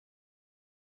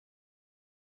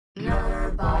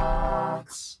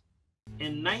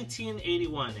In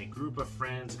 1981, a group of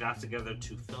friends got together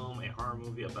to film a horror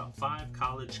movie about 5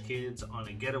 college kids on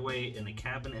a getaway in a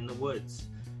cabin in the woods.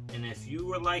 And if you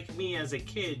were like me as a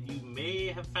kid, you may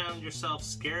have found yourself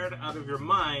scared out of your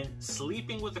mind,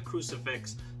 sleeping with a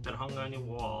crucifix that hung on your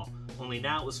wall, only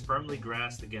now it was firmly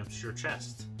grasped against your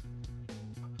chest.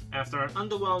 After an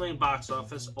underwhelming box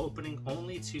office opening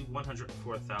only to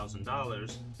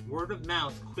 $104,000, word of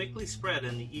mouth quickly spread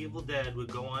and The Evil Dead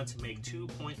would go on to make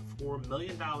 $2.4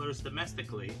 million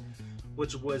domestically,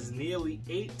 which was nearly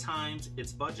 8 times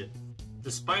its budget.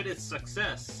 Despite its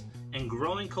success and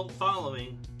growing cult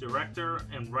following, director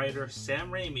and writer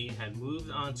Sam Raimi had moved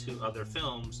on to other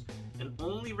films and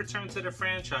only returned to the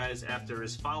franchise after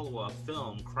his follow-up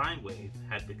film, Crime Wave,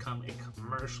 had become a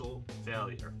commercial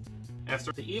failure.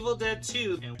 After The Evil Dead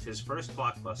 2 and his first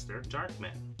blockbuster,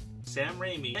 Darkman, Sam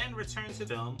Raimi then returned to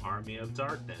film Army of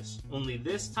Darkness, only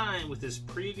this time with his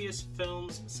previous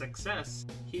film's success,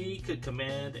 he could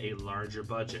command a larger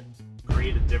budget.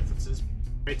 Creative differences,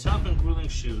 a tough and grueling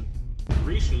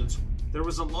reshoots, there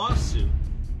was a lawsuit,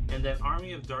 and then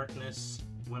Army of Darkness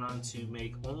went on to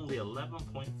make only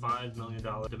 $11.5 million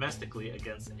domestically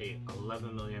against a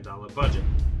 $11 million budget.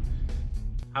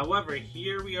 However,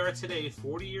 here we are today,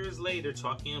 40 years later,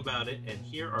 talking about it, and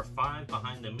here are 5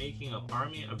 behind the making of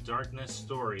Army of Darkness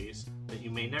stories that you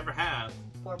may never have,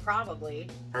 or probably,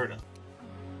 heard of.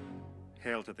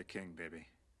 Hail to the king, baby.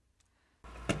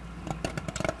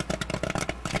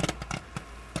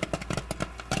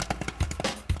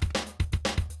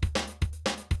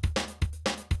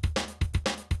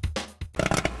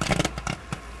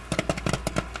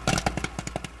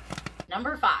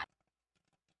 Number 5.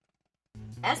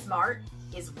 S-Mart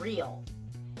is real.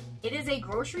 It is a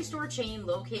grocery store chain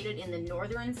located in the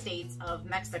northern states of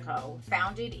Mexico,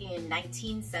 founded in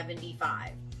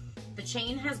 1975. The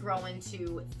chain has grown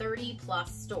to 30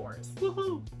 plus stores.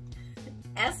 Woohoo!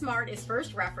 S-Mart is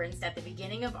first referenced at the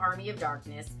beginning of Army of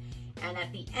Darkness and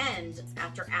at the end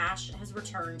after Ash has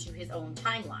returned to his own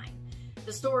timeline.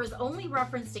 The store is only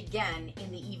referenced again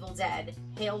in The Evil Dead,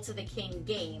 Hail to the King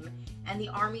game, and the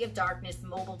Army of Darkness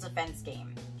mobile defense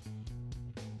game.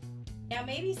 Now,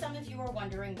 maybe some of you are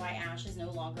wondering why Ash is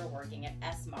no longer working at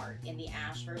S-Mart in the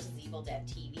Ash vs. Evil Dead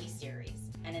TV series,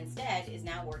 and instead is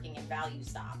now working at Value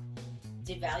Stop.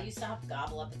 Did Value Stop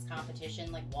gobble up its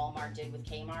competition like Walmart did with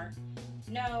Kmart?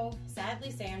 No,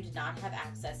 sadly Sam did not have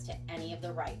access to any of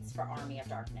the rights for Army of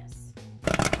Darkness.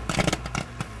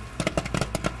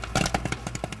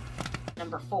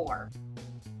 Number 4.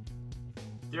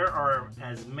 There are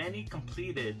as many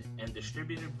completed and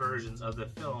distributed versions of the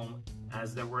film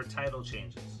as there were title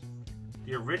changes.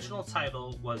 The original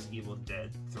title was Evil Dead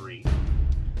 3,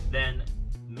 then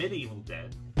Medieval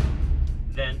Dead,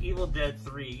 then Evil Dead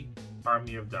 3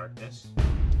 Army of Darkness.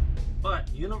 But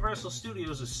Universal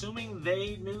Studios, assuming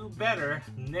they knew better,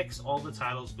 nixed all the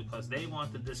titles because they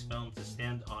wanted this film to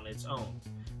stand on its own,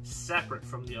 separate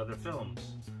from the other films.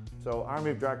 So Army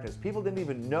of Darkness, people didn't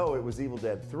even know it was Evil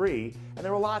Dead 3, and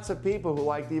there were lots of people who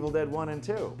liked Evil Dead 1 and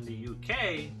 2. In the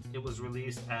UK, it was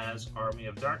released as Army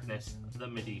of Darkness, The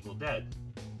Medieval Dead.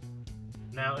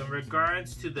 Now, in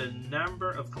regards to the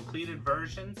number of completed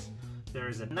versions, there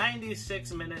is a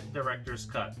 96-minute director's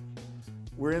cut.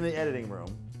 We're in the editing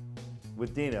room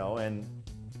with Dino, and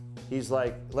he's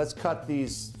like, let's cut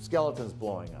these skeletons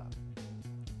blowing up.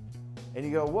 And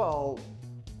you go, well,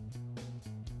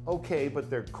 okay, but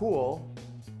they're cool,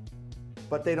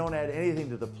 but they don't add anything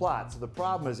to the plot. So the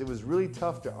problem is it was really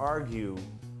tough to argue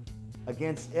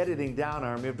against editing down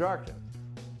Army of Darkness.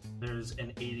 There's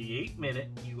an 88-minute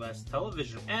US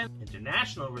television and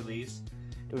international release.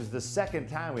 It was the second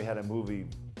time we had a movie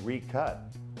recut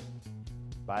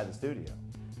by the studio.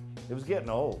 It was getting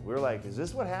old. We were like, is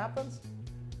this what happens?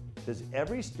 Does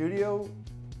every studio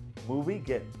movie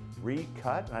get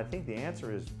recut? And I think the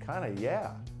answer is kind of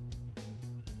yeah.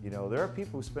 You know, there are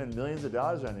people who spend millions of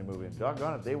dollars on your movie, and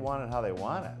doggone it, they want it how they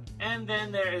want it. And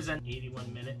then there is an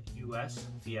 81-minute US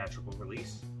theatrical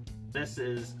release. This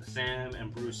is Sam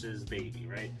and Bruce's baby,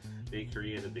 right? They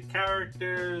created the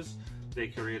characters, they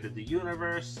created the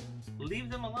universe. Leave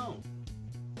them alone.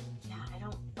 Yeah, I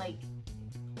don't like...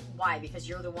 Why? Because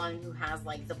you're the one who has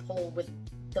like the pull with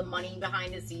the money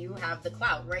behind it, so you have the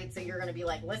clout, right? So you're going to be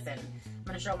like, listen, I'm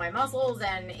going to show my muscles,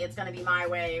 and it's going to be my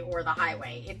way or the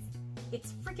highway.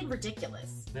 It's freaking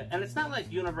ridiculous. And it's not like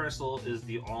Universal is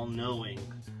the all-knowing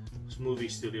movie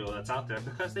studio that's out there,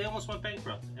 because they almost went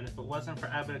bankrupt. And if it wasn't for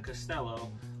Abbott and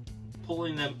Costello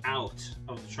pulling them out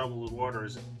of the troubled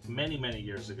waters many, many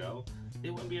years ago, they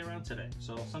wouldn't be around today.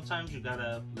 So sometimes you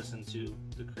gotta listen to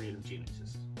the creative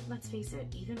geniuses. Let's face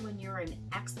it, even when you're an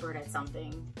expert at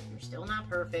something, you're still not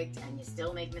perfect and you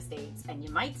still make mistakes and you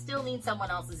might still need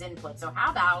someone else's input. So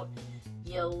how about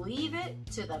you leave it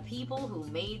to the people who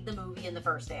made the movie in the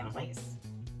first damn place?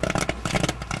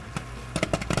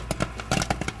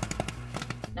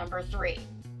 Number 3.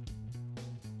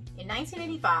 In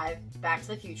 1985, Back to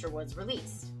the Future was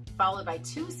released, followed by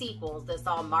 2 sequels that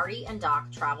saw Marty and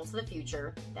Doc travel to the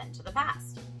future, then to the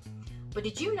past. But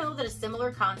did you know that a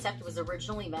similar concept was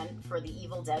originally meant for the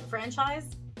Evil Dead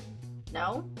franchise?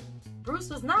 No? Bruce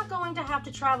was not going to have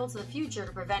to travel to the future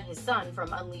to prevent his son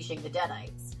from unleashing the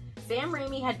Deadites. Sam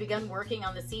Raimi had begun working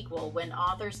on the sequel when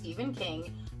author Stephen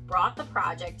King brought the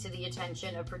project to the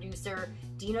attention of producer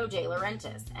Dino De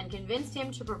Laurentiis and convinced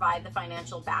him to provide the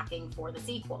financial backing for the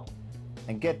sequel.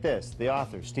 And get this, the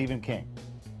author, Stephen King,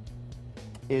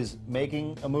 is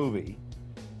making a movie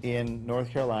in North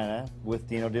Carolina with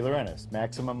Dino De Laurentiis,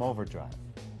 Maximum Overdrive,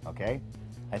 okay?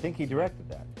 I think he directed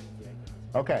that.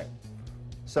 Okay,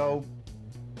 so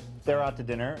they're out to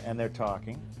dinner and they're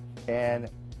talking, and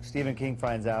Stephen King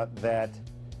finds out that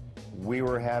we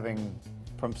were having,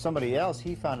 from somebody else,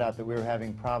 he found out that we were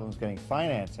having problems getting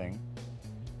financing,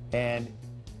 and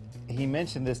he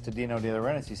mentioned this to Dino De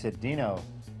Laurentiis. He said, Dino,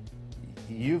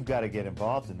 you've got to get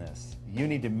involved in this. You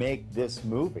need to make this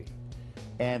movie.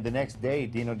 And the next day,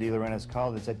 Dino De Laurentiis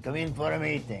called and said, come in for a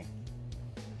meeting.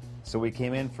 So we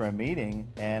came in for a meeting,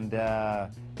 and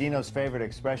Dino's favorite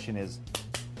expression is,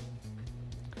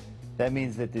 that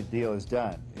means that the deal is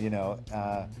done. You know,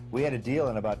 we had a deal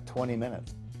in about 20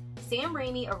 minutes. Sam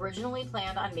Raimi originally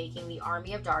planned on making The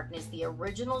Army of Darkness the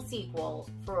original sequel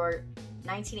for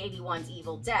 1981's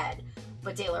Evil Dead,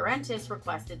 but De Laurentiis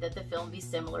requested that the film be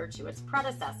similar to its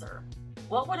predecessor.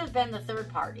 What would have been the third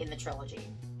part in the trilogy?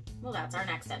 Well, that's our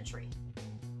next entry.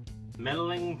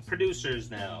 Meddling producers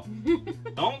now.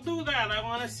 Don't do that, I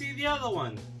want to see the other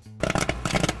one.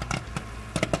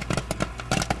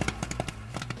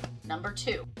 Number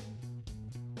 2.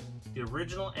 The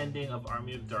original ending of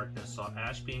Army of Darkness saw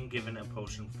Ash being given a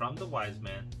potion from the wise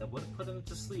man that would put him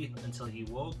to sleep until he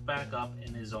woke back up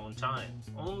in his own time.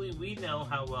 Only we know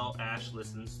how well Ash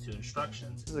listens to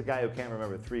instructions. This is a guy who can't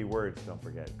remember 3 words, don't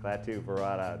forget. Klaatu,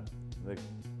 Verada,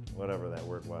 whatever that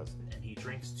word was. And he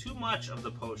drinks too much of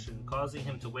the potion, causing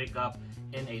him to wake up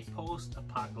in a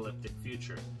post-apocalyptic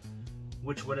future,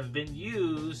 which would have been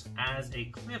used as a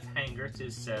cliffhanger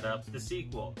to set up the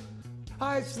sequel.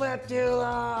 I slept too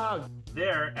long!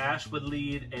 There, Ash would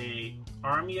lead an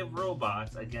army of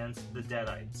robots against the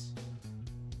Deadites.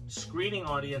 Screening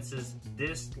audiences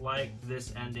disliked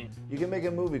this ending. You can make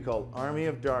a movie called Army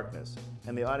of Darkness,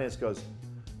 and the audience goes,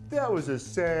 that was a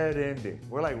sad ending.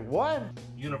 We're like, what?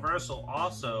 Universal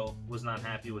also was not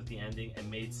happy with the ending and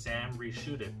made Sam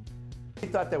reshoot it. He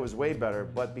thought that was way better,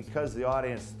 but because the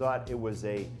audience thought it was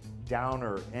a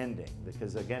downer ending,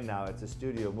 because again now it's a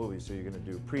studio movie, so you're going to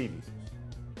do previews.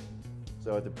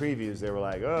 So at the previews they were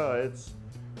like, oh,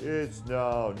 it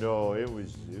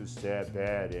was sad,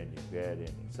 bad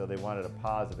ending. So they wanted a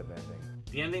positive ending.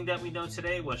 The ending that we know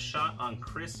today was shot on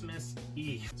Christmas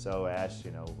Eve. So Ash,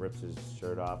 rips his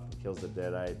shirt off and kills the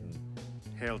Deadite, and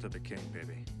Hail to the king,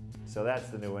 baby. so that's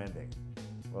the new ending.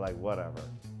 We're like, whatever.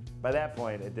 By that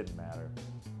point, it didn't matter.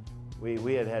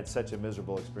 We had had such a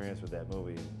miserable experience with that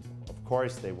movie. Of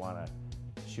course they want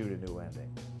to shoot a new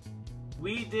ending.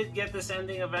 We did get this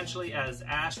ending eventually as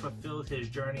Ash fulfilled his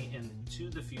journey into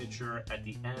the future at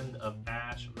the end of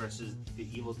Ash versus the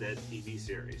Evil Dead TV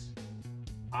series.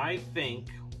 I think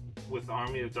with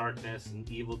Army of Darkness and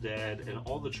Evil Dead and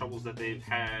all the troubles that they've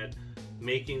had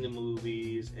making the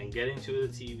movies and getting to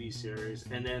the TV series,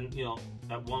 and then,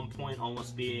 at one point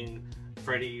almost being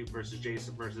Freddy versus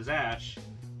Jason versus Ash,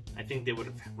 I think they would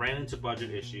have ran into budget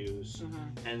issues,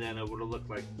 and then it would have looked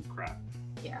like crap.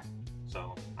 Yeah.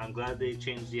 So I'm glad they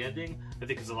changed the ending. I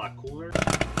think it's a lot cooler.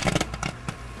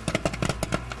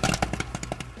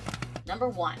 Number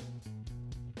 1.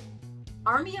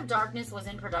 Army of Darkness was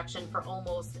in production for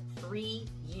almost 3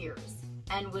 years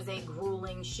and was a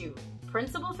grueling shoot.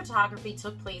 Principal photography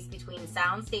took place between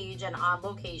soundstage and on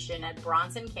location at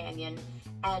Bronson Canyon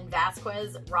and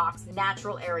Vasquez Rock's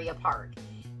Natural Area Park.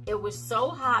 It was so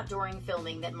hot during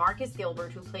filming that Marcus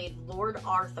Gilbert, who played Lord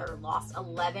Arthur, lost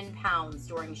 11 pounds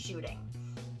during shooting.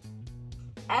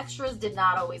 Extras did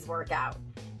not always work out.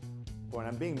 When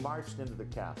I'm being marched into the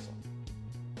castle,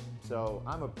 so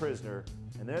I'm a prisoner,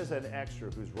 and there's an extra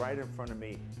who's right in front of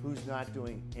me who's not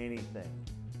doing anything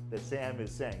that Sam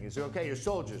is saying. He said, okay, you're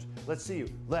soldiers, let's see you,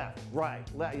 left, right,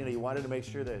 left. You wanted to make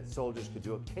sure that soldiers could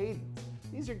do a cadence.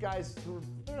 These are guys who,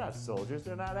 they're not soldiers,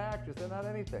 they're not actors, they're not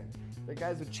anything. They're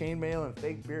guys with chainmail and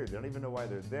fake beard. They don't even know why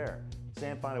they're there.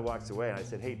 Sam finally walks away, and I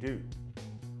said, hey, dude,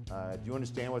 do you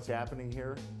understand what's happening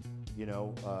here? You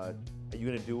know, are you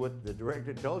going to do what the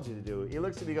director told you to do? He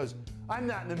looks at me and goes, I'm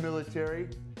not in the military.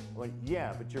 I went,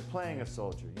 yeah, but you're playing a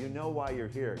soldier. You know why you're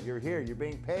here. You're here. You're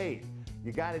being paid.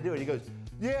 You got to do it. He goes,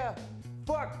 yeah,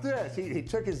 fuck this. He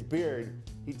took his beard.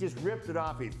 He just ripped it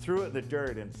off. He threw it in the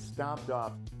dirt and stomped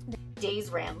off.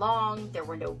 Days ran long. There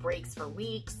were no breaks for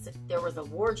weeks. There was a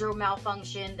wardrobe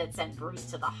malfunction that sent Bruce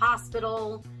to the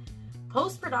hospital.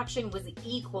 Post-production was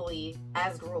equally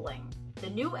as grueling.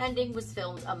 The new ending was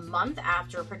filmed a month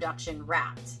after production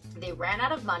wrapped. They ran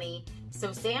out of money,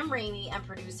 so Sam Raimi and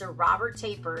producer Robert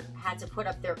Tapert had to put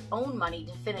up their own money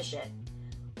to finish it.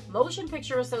 Motion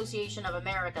Picture Association of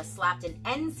America slapped an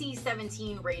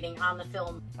NC-17 rating on the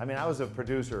film. I mean, I was a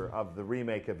producer of the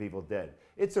remake of Evil Dead.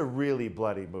 It's a really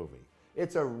bloody movie.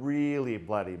 It's a really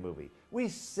bloody movie. We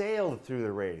sailed through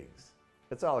the ratings.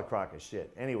 It's all a crock of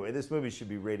shit. Anyway, this movie should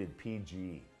be rated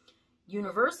PG.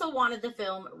 Universal wanted the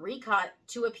film recut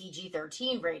to a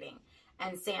PG-13 rating,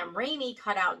 and Sam Raimi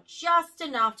cut out just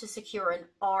enough to secure an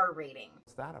R rating.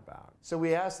 What's that about? So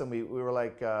we asked them, we were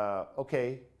like,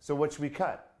 okay, so what should we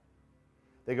cut?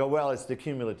 They go, well, it's the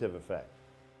cumulative effect.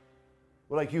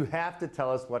 We're like, you have to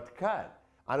tell us what to cut.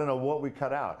 I don't know what we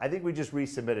cut out. I think we just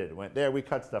resubmitted it. Went, there, we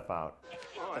cut stuff out. Get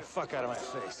the fuck out of my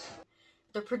face.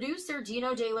 The producer,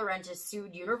 Dino De Laurentiis,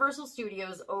 sued Universal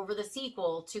Studios over the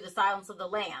sequel to The Silence of the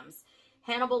Lambs,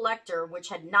 Hannibal Lecter, which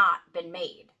had not been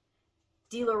made.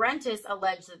 De Laurentiis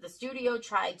alleged that the studio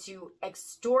tried to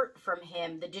extort from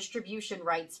him the distribution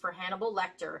rights for Hannibal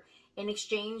Lecter in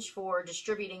exchange for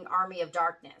distributing Army of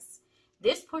Darkness.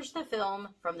 This pushed the film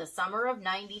from the summer of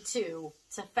 '92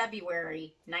 to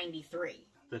February '93.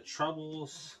 The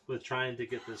troubles with trying to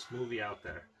get this movie out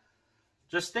there.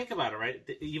 Just think about it, right?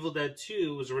 The Evil Dead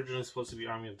 2 was originally supposed to be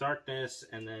Army of Darkness,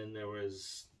 and then there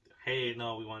was, hey,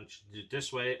 no, we want you to do it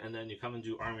this way, and then you come and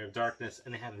do Army of Darkness,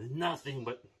 and they have nothing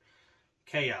but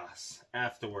chaos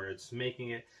afterwards, making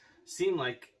it seem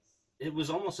like it was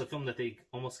almost a film that they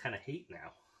almost kind of hate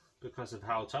now because of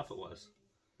how tough it was.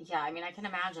 Yeah, I mean, I can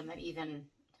imagine that even,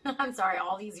 I'm sorry,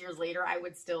 all these years later, I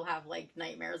would still have, like,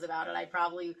 nightmares about it. I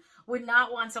probably would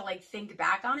not want to, like, think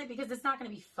back on it because it's not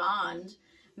going to be fond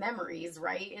memories,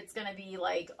 right? It's going to be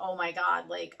like, oh my God,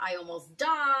 like, I almost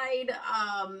died.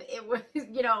 It was,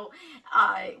 you know,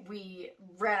 we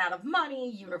ran out of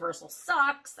money. Universal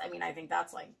sucks. I mean, I think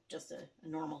that's, like, just a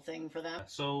normal thing for them.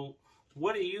 So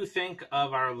what do you think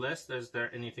of our list? Is there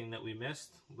anything that we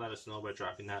missed? Let us know by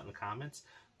dropping that in the comments.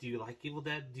 Do you like Evil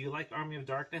Dead? Do you like Army of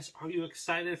Darkness? Are you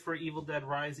excited for Evil Dead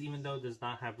Rise, even though it does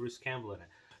not have Bruce Campbell in it?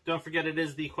 Don't forget, it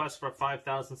is the quest for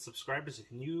 5,000 subscribers.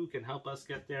 And you can help us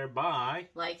get there by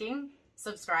liking,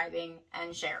 subscribing,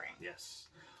 and sharing. Yes.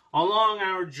 Along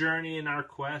our journey and our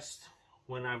quest,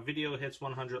 when our video hits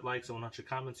 100 likes and 100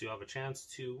 comments, you have a chance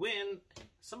to win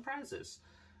some prizes.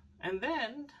 And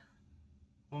then,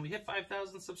 when we hit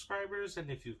 5,000 subscribers, and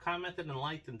if you've commented and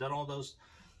liked and done all those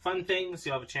fun things,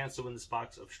 you'll have a chance to win this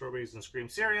box of Strawberries and Scream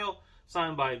cereal,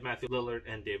 signed by Matthew Lillard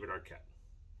and David Arquette.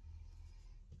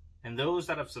 And those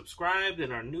that have subscribed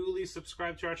and are newly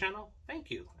subscribed to our channel,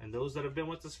 thank you. And those that have been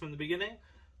with us from the beginning,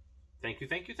 thank you,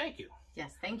 thank you, thank you.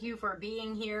 Yes, thank you for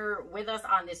being here with us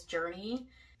on this journey.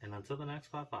 And until the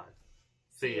next Pod 5,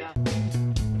 see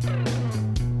ya.